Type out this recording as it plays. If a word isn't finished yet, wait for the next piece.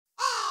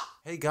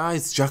Hey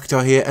guys,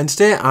 Jackdaw here, and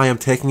today I am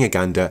taking a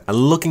gander and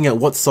looking at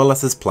what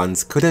Solas'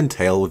 plans could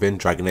entail within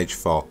Dragon Age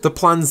 4. The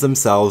plans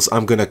themselves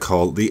I'm gonna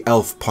call the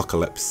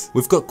Elf-pocalypse.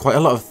 We've got quite a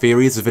lot of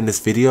theories within this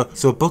video,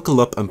 so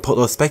buckle up and put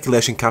those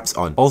speculation caps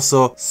on.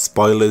 Also,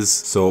 spoilers,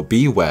 so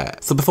beware.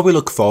 So before we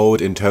look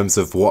forward in terms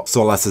of what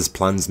Solas'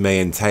 plans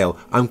may entail,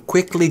 I'm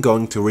quickly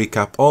going to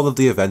recap all of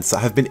the events that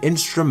have been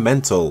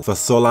instrumental for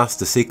Solas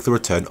to seek the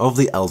return of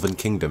the Elven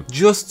Kingdom,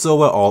 just so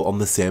we're all on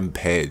the same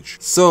page.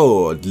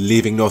 So,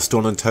 leaving no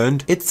stone unturned,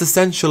 it's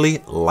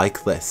essentially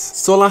like this.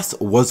 Solas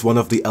was one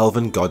of the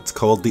elven gods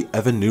called the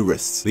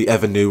Evanurus. The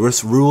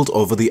Evanurus ruled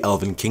over the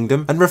Elven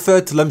Kingdom and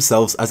referred to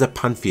themselves as a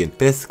pantheon,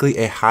 basically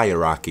a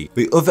hierarchy.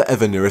 The other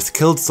Evanurus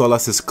killed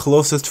Solas'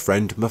 closest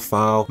friend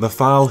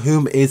Mafal,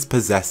 whom is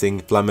possessing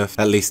Flameth,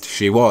 at least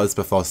she was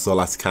before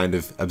Solas kind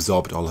of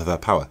absorbed all of her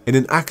power. In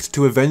an act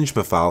to avenge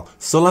Mafal,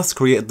 Solas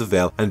created the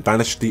Veil and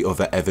banished the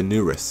other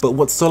Evanurus. But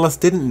what Solas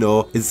didn't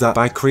know is that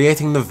by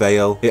creating the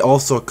Veil, it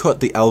also cut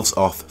the elves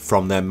off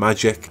from their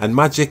magic, and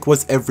magic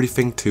was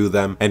everything to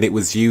them, and it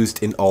was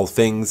used in all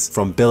things,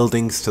 from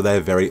buildings to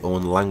their very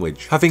own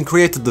language. Having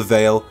created the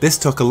Veil, this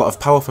took a lot of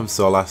power from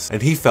Solas,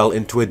 and he fell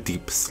into a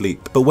deep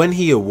sleep. But when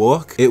he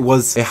awoke, it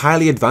was a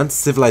highly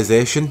advanced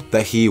civilization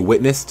that he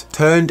witnessed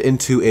turned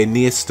into a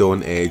near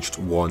stone-aged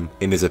one,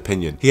 in his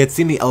opinion. He had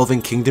seen the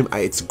Elven Kingdom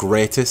at its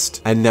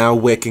greatest, and now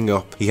waking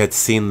up, he had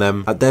seen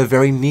them at their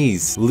very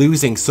knees,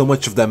 losing so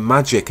much of their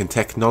magic and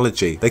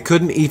technology. They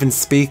couldn't even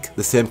speak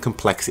the same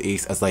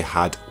complexities as they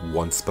had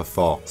once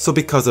before. So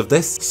because of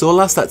this,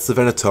 Solas lets the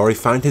Venatori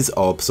find his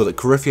orb so that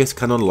Corypheus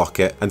can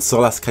unlock it, and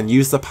Solas can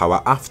use the power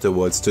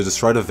afterwards to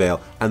destroy the Veil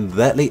and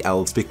let the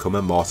elves become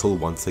immortal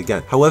once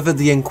again. However,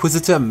 the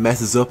Inquisitor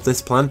messes up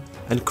this plan,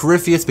 and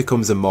Corypheus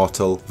becomes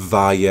immortal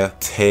via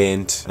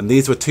Taint, and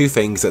these were two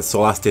things that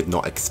Solas did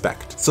not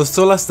expect. So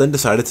Solas then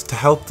decided to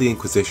help the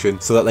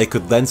Inquisition so that they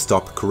could then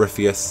stop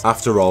Corypheus.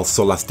 After all,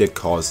 Solas did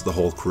cause the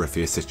whole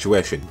Corypheus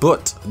situation.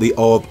 But the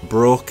orb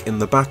broke in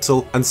the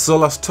battle, and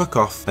Solas took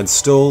off and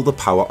stole the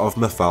power of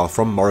Mafal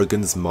from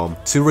Morrigan's mom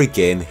to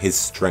regain his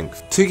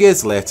strength. 2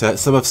 years later,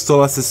 some of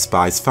Solas'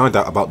 spies found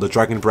out about the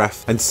dragon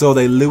breath, and so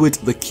they lured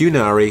the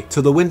Qunari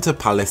to the Winter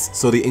Palace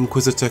so the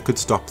Inquisitor could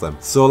stop them.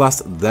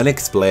 Solas then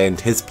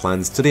explained his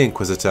plans to the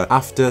Inquisitor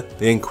after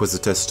the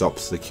Inquisitor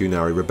stopped the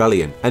Qunari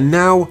rebellion. And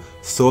now,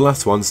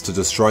 Solas wants to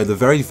destroy the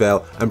very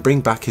Veil and bring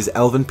back his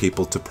elven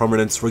people to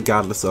prominence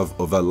regardless of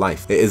other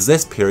life. It is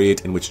this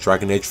period in which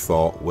Dragon Age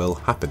 4 will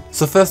happen.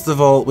 So first of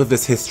all, with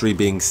this history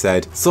being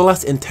said,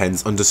 Solas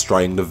intends on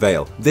destroying the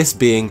Veil, this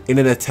being in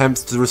an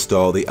attempt to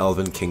restore the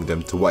Elven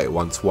Kingdom to what it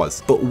once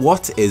was. But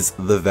what is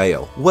the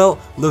Veil? Well,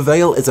 the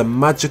Veil is a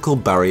magical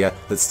barrier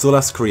that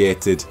Solas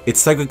created. It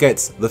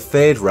segregates the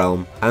Fade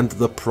Realm and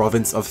the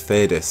province of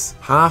Thedas.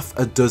 Half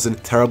a dozen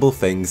terrible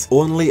things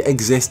only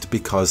exist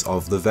because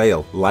of the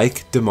Veil, like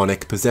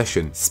demonic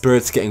possession,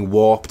 spirits getting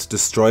warped,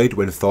 destroyed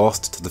when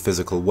forced to the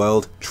physical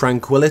world,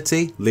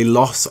 tranquility, the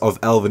loss of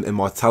elven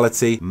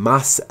immortality,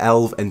 mass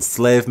elf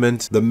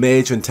enslavement, the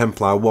Mage and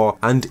Templar War,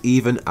 and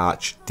even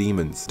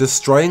archdemons.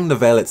 Destroying the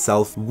Veil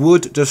itself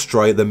would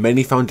destroy the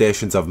many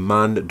foundations of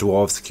man,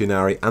 dwarves,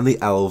 Qunari, and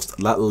the elves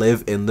that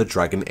live in the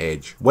Dragon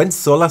Age. When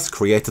Solas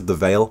created the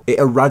Veil, it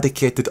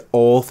eradicated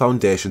all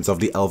foundations of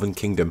the Elven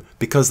Kingdom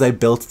because they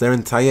built their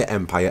entire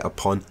empire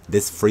upon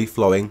this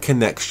free-flowing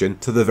connection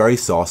to the very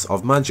source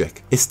of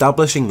magic.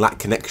 Establishing that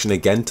connection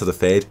again to the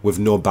Fade with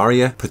no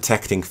barrier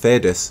protecting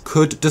Thedas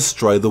could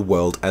destroy the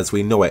world as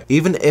we know it.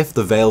 Even if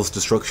the Veil's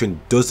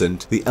destruction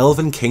doesn't, the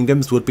Elven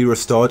Kingdoms would be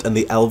restored and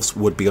the elves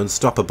would be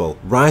unstoppable,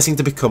 rising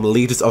to become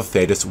leaders of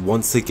Thedas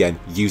once again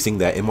using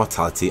their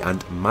immortality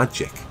and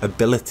magic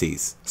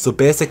abilities. So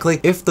basically,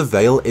 if the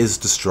Veil is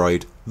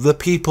destroyed, the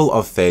people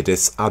of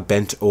Thedas are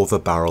bent over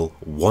barrel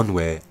one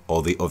way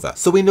or the other.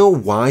 So we know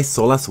why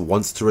Solas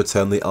wants to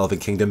return the Elven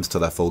Kingdoms to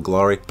their full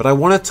glory, but I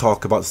want to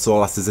talk about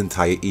Solas'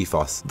 entire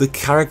ethos, the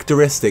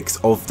characteristics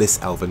of this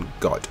Elven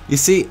god. You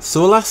see,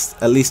 Solas,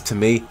 at least to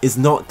me, is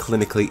not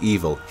clinically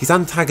evil. He's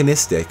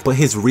antagonistic, but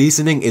his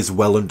reasoning is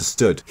well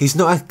understood. He's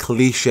not a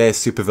cliche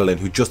supervillain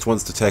who just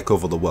wants to take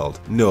over the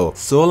world. No,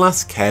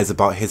 Solas cares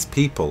about his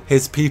people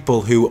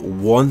who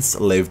once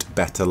lived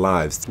better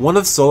lives. One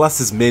of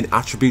Solas' main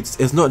attributes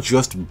is not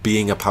just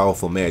being a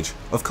powerful mage.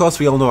 Of course,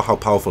 we all know how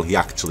powerful he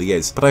actually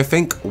is, but I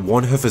think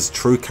one of his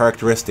true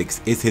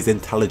characteristics is his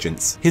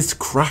intelligence, his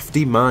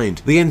crafty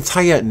mind. The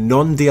entire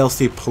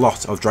non-DLC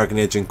plot of Dragon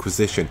Age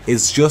Inquisition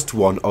is just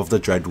one of the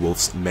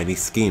Dreadwolf's many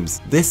schemes.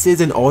 This is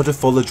in order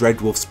for the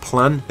Dreadwolf's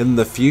plan in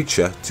the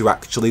future to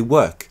actually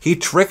work. He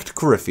tricked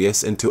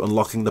Corypheus into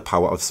unlocking the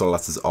power of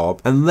Solas'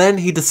 orb, and then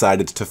he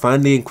decided to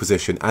find the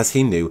Inquisition as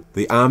he knew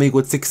the army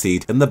would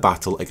succeed in the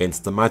battle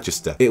against the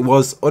Magister. It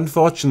was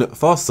unfortunate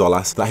for Solas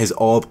Solas that his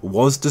orb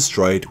was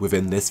destroyed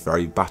within this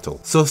very battle.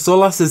 So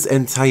Solas's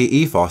entire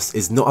ethos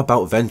is not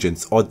about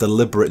vengeance or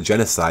deliberate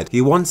genocide.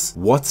 He wants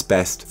what's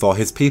best for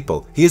his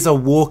people. He is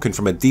awoken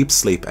from a deep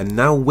sleep and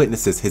now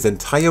witnesses his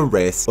entire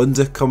race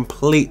under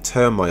complete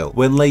turmoil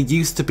when they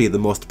used to be the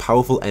most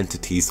powerful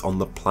entities on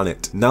the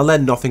planet. Now they're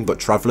nothing but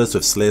travelers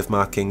with slave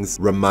markings,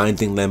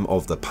 reminding them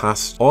of the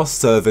past, or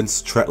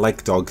servants treated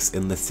like dogs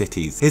in the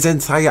cities. His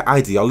entire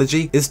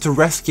ideology is to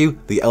rescue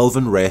the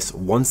elven race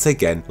once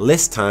again,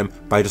 this time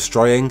by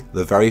destroying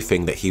the very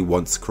thing that he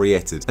once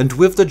created. And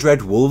with the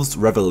Dread Wolf's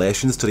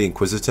revelations to the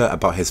Inquisitor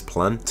about his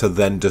plan to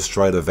then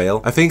destroy the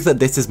Veil, I think that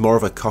this is more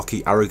of a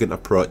cocky, arrogant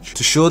approach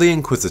to show the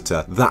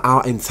Inquisitor that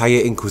our entire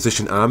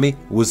Inquisition army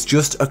was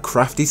just a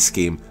crafty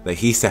scheme that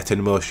he set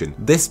in motion.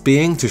 This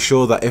being to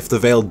show that if the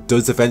Veil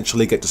does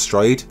eventually get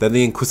destroyed, then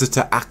the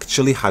Inquisitor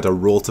actually had a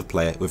role to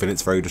play within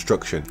its very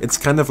destruction. It's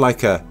kind of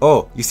like a,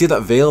 oh, you see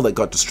that Veil that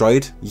got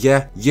destroyed?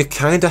 Yeah, you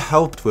kinda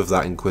helped with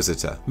that,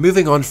 Inquisitor.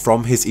 Moving on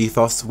from his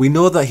ethos, we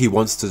know that he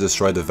wants to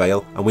destroy the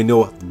Veil, and we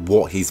know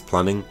what he's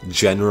planning,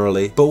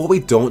 generally, but what we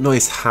don't know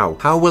is how.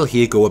 How will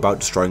he go about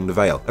destroying the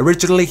Veil?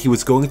 Originally, he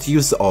was going to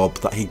use the orb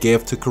that he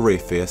gave to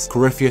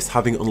Corypheus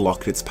having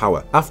unlocked its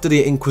power. After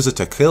the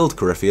Inquisitor killed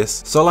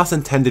Corypheus, Solas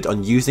intended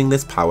on using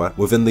this power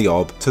within the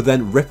orb to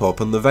then rip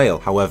open the Veil.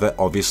 However,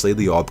 obviously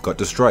the orb got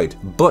destroyed.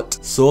 But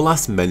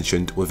Solas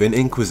mentioned within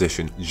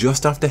Inquisition,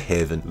 just after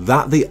Haven,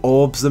 that the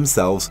orbs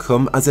themselves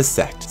come as a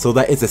set. So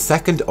there is a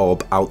second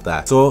orb out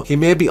there. So he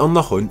may be on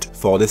the hunt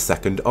for this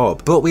second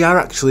orb. But we are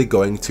actually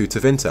going to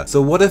Tevinter.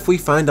 So what if we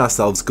find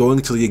ourselves going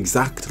to the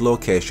exact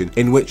location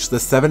in which the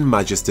 7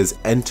 Magisters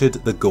entered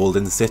the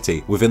Golden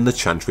City within the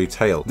Chantry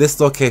Tale? This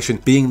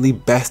location being the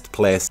best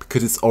place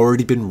because it's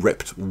already been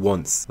ripped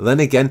once. Then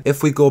again,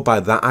 if we go by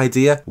that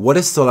idea, what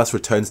if Solas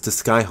returns to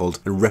Skyhold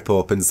and rip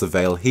opens the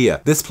Veil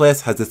here? This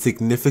place has a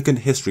significant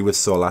history with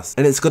Solas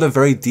and it's got a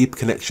very deep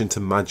connection to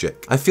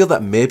magic. I feel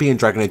that maybe in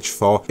Dragon Age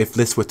 4, if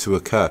this were to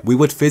occur, we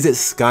would visit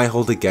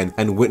Skyhold again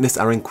and witness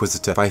our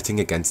Inquisitor fighting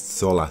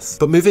against Solas.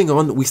 But moving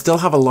on, we still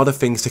have a lot of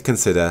things to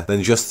consider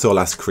than just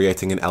Solas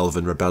creating an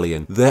elven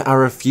rebellion. There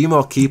are a few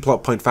more key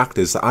plot point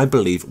factors that I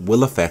believe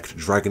will affect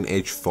Dragon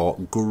Age 4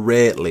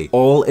 greatly,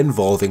 all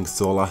involving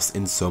Solas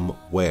in some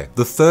way.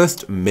 The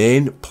first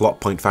main plot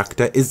point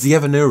factor is the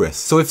Evanurus.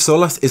 So if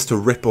Solas is to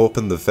rip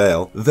open the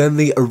Veil, then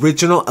the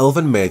original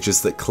elven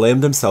mages that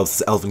claim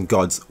themselves as elven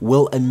gods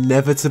will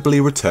inevitably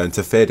return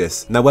to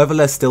Thedas. Now whether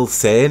they're still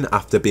sane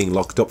after being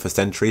locked up for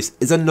centuries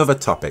is another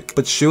topic,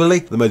 but surely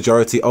the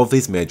majority of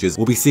these mages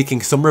will be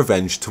seeking some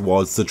revenge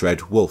towards the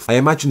Dread Wolf. I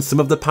imagine some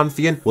of the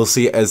Pantheon will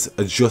see it as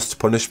a just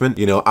punishment,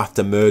 you know,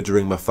 after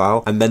murdering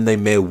Mafal, and then they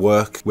may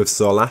work with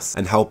Solas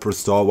and help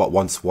restore what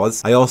once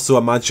was. I also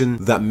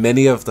imagine that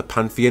many of the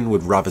Pantheon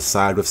would rather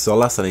side with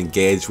Solas and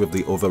engage with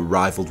the other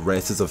rivaled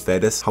races of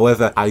Thedas.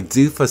 However, I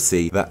do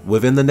foresee that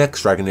within the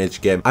next Dragon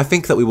Age game, I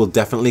think that we will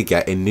definitely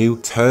get a new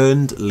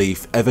turned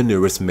leaf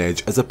Evanurus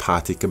mage as a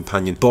party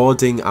companion,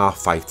 boarding our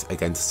fight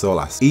against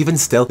Solas. Even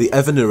still, the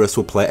Evanurus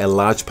will play a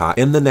large part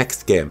in the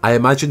next game. I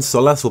imagine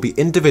Solas will be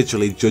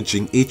individually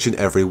judging each and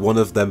every one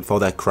of them for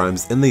their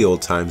crimes in the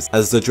old times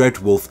as the Dread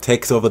Wolf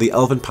takes over the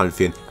Elven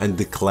Pantheon and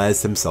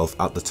declares himself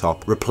at the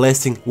top,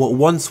 replacing what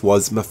once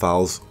was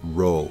Mafal's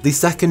role. The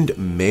second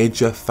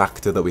major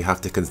factor that we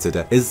have to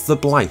consider is the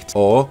Blight,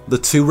 or the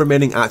 2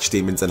 remaining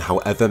Archdemons and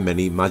however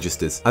many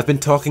Magisters. I've been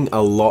talking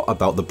a lot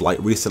about the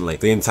Blight recently.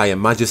 The entire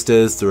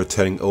Magisters, the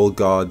returning Old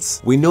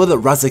Gods. We know that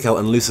Razikel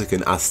and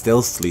Lucican are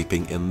still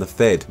sleeping in the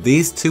Fade.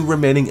 These 2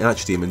 remaining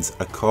Archdemons,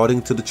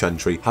 according to the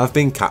Chantry, have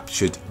been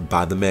captured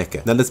by the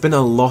Maker. Now there's been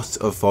a lot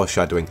of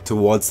foreshadowing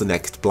towards the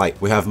next Blight.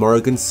 We have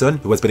Morrigan's son,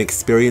 who has been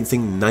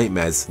experiencing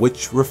nightmares,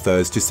 which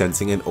refers to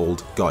sensing an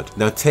old god.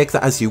 Now take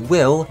that as you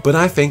will, but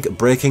I think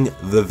breaking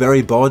the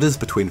very borders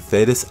between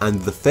Thedas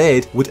and the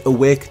Fade would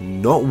awake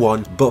not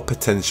 1, but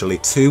potentially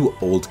 2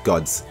 old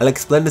gods. I'll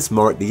explain this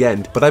more at the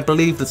end, but I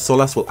believe that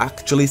Solas will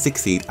actually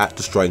succeed at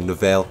destroying the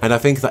Veil, and I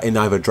think that in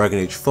either Dragon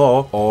Age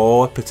 4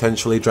 or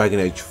potentially Dragon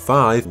Age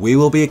 5, we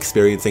will be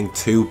experiencing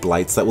 2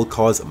 Blights that will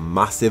cause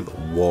massive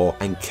war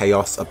and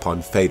chaos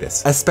upon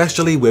Thedas,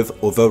 especially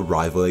with other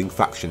rivaling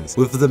factions.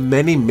 With the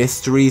many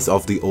mysteries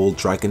of the old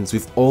dragons,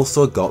 we've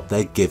also got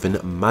their given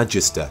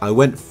Magister. I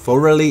went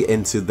thoroughly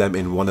into them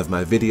in one of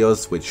my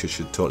videos, which you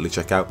should totally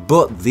check out,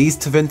 but these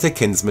Tevinter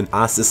kinsmen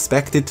are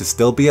suspected to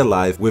still be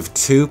alive. With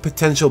 2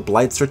 potential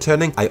Blights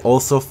returning, I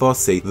also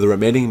foresee the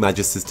remaining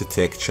Magisters to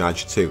take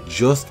charge too,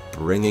 just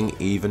bringing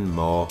even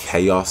more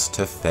chaos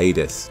to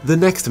Thedas. The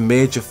next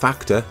major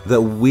factor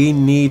that we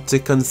need to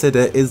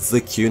consider is the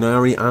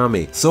Qunari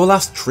army.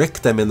 Solas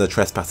tricked them in the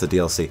Trespasser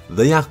DLC.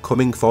 They are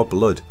coming for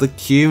blood. The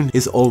Qun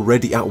is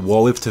already at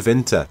war with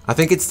Tevinter. I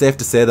think it's safe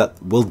to say that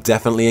we'll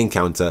definitely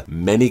encounter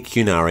many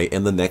Qunari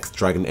in the next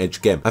Dragon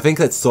Age game. I think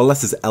that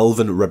Solas'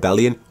 Elven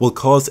Rebellion will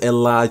cause a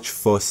large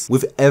fuss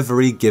with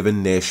every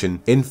given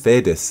nation in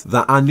Thedas,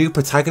 that our new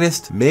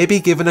protagonist may be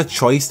given a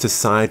choice to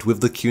side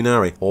with the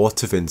Qunari or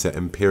Tevinter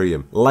Imperium.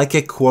 Imperium. Like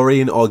a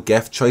Quarian or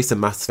Geth choice in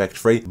Mass Effect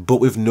 3, but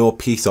with no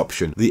peace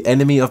option. The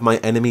enemy of my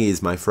enemy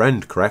is my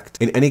friend, correct?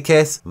 In any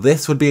case,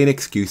 this would be an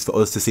excuse for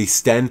us to see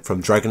Sten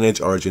from Dragon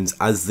Age Origins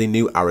as the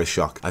new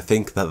Arishok. I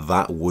think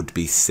that would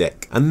be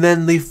sick. And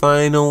then the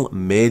final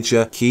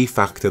major key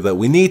factor that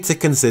we need to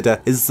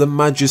consider is the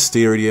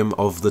Magisterium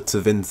of the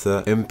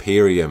Tevinter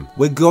Imperium.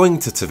 We're going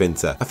to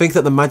Tevinter. I think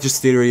that the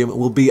Magisterium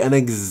will be an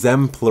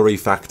exemplary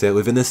factor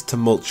within this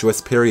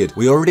tumultuous period.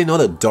 We already know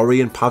that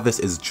Dorian Pavis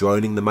is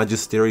joining the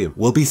Magisterium.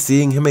 We'll be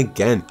seeing him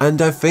again,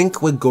 and I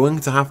think we're going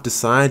to have to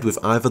side with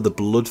either the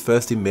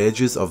bloodthirsty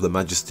mages of the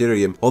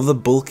Magisterium or the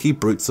bulky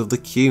brutes of the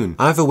Qun.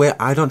 Either way,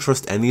 I don't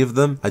trust any of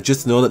them. I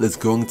just know that there's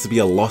going to be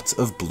a lot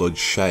of blood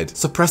shed.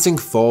 So pressing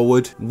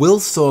forward, will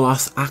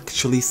Solas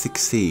actually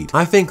succeed?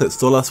 I think that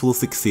Solas will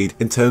succeed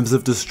in terms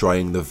of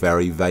destroying the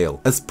very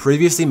Veil. As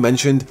previously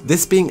mentioned,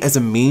 this being as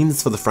a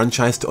means for the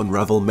franchise to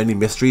unravel many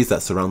mysteries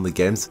that surround the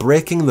games,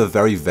 breaking the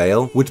very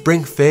Veil would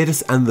bring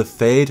Thedas and the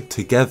Fade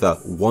together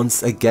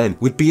once again.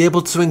 We'd be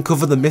able to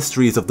uncover the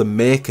mysteries of the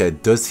Maker.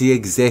 Does he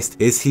exist?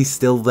 Is he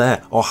still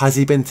there? Or has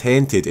he been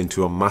tainted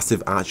into a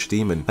massive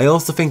archdemon? I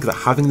also think that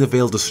having the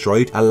Veil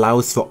destroyed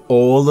allows for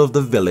all of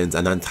the villains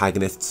and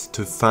antagonists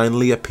to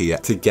finally appear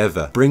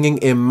together,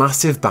 bringing a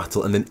massive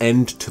battle and an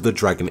end to the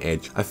Dragon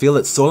Age. I feel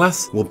that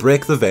Solas will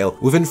break the Veil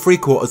within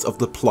 3/4 of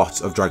the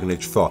plot of Dragon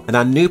Age 4, and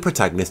our new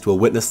protagonist will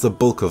witness the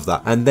bulk of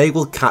that, and they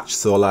will catch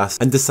Solas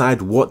and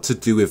decide what to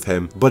do with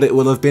him, but it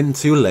will have been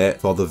too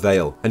late for the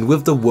Veil. And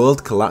with the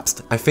world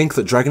collapsed, I think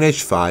that Dragon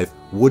Age 5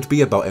 would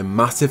be about a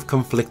massive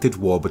conflicted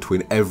war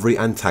between every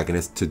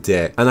antagonist to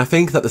date. And I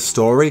think that the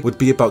story would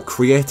be about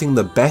creating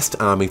the best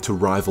army to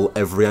rival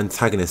every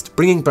antagonist,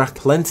 bringing back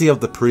plenty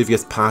of the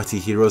previous party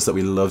heroes that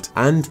we loved,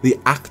 and the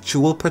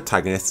actual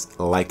protagonists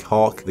like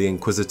Hawk, the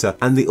Inquisitor,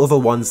 and the other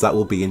ones that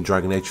will be in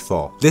Dragon Age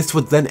 4. This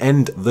would then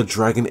end the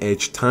Dragon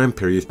Age time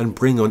period and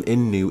bring on a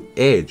new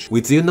age.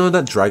 We do know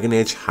that Dragon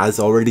Age has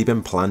already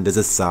been planned as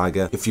a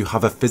saga. If you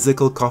have a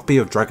physical copy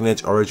of Dragon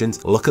Age Origins,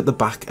 look at the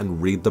back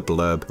and read the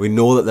blurb. We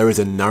know that there is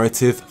a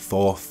narrative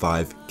for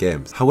 5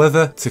 games.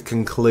 However, to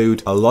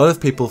conclude, a lot of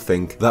people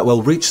think that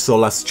we'll reach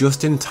Solas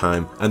just in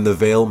time and the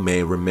Veil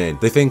may remain.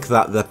 They think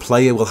that the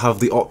player will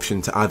have the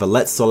option to either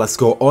let Solas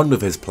go on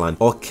with his plan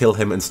or kill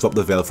him and stop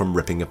the Veil from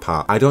ripping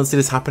apart. I don't see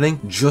this happening.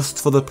 Just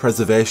for the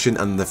preservation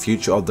and the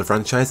future of the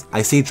franchise,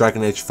 I see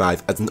Dragon Age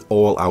 5 as an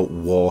all-out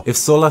war. If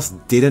Solas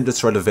didn't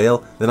destroy the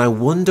Veil, then I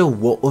wonder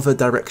what other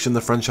direction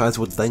the franchise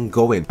would then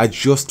go in. I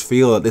just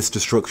feel that this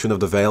destruction of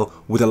the Veil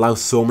would allow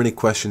so many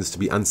questions to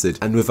be answered,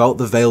 and without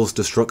the Veil's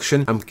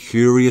destruction, I'm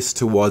curious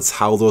towards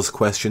how those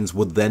questions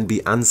would then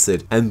be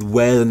answered and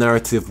where the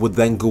narrative would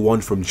then go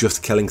on from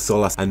just killing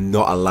Solas and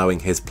not allowing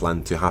his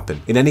plan to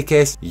happen. In any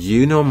case,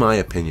 you know my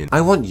opinion.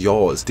 I want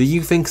yours. Do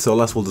you think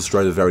Solas will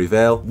destroy the very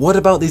Veil? What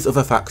about these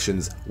other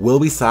factions? Will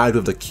we side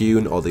with the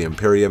Qun or the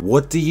Imperium?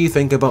 What do you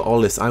think about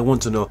all this? I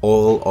want to know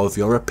all of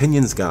your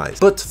opinions, guys.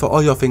 But for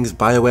all your things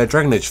BioWare,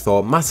 Dragon Age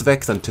 4, Mass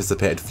Effect's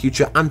anticipated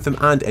future, Anthem,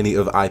 and any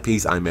other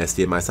IPs I may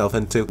steer myself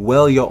into,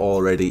 well, you're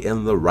already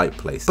in the right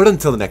place. But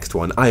until the next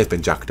one, I have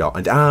been Jackdaw,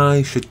 and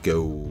I should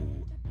go.